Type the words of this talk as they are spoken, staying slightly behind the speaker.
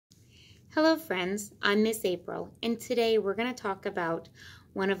Hello friends, I'm Miss April, and today we're going to talk about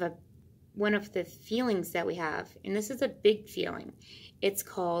one of the feelings that we have, and this is a big feeling. It's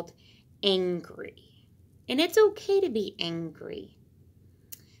called angry. And it's okay to be angry.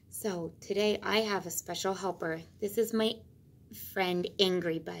 So today I have a special helper. This is my friend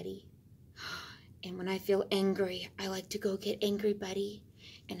Angry Buddy. And when I feel angry, I like to go get Angry Buddy,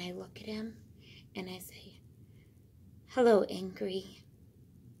 and I look at him and I say, "Hello, Angry.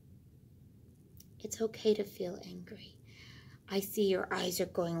 It's okay to feel angry. I see your eyes are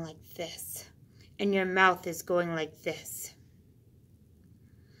going like this, and your mouth is going like this.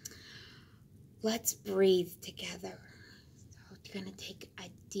 Let's breathe together." So you're going to take a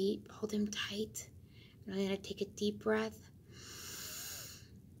deep, hold him tight, and I'm going to take a deep breath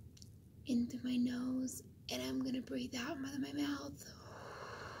in through my nose, and I'm going to breathe out by my mouth.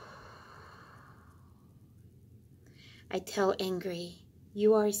 I tell Angry,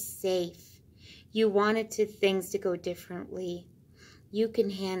 you are safe. You wanted things to go differently. You can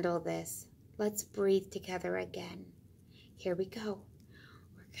handle this. Let's breathe together again. Here we go.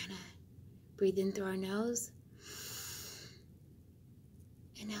 We're gonna breathe in through our nose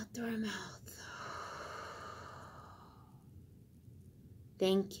and out through our mouth.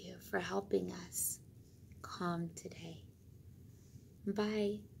 Thank you for helping us calm today.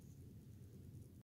 Bye.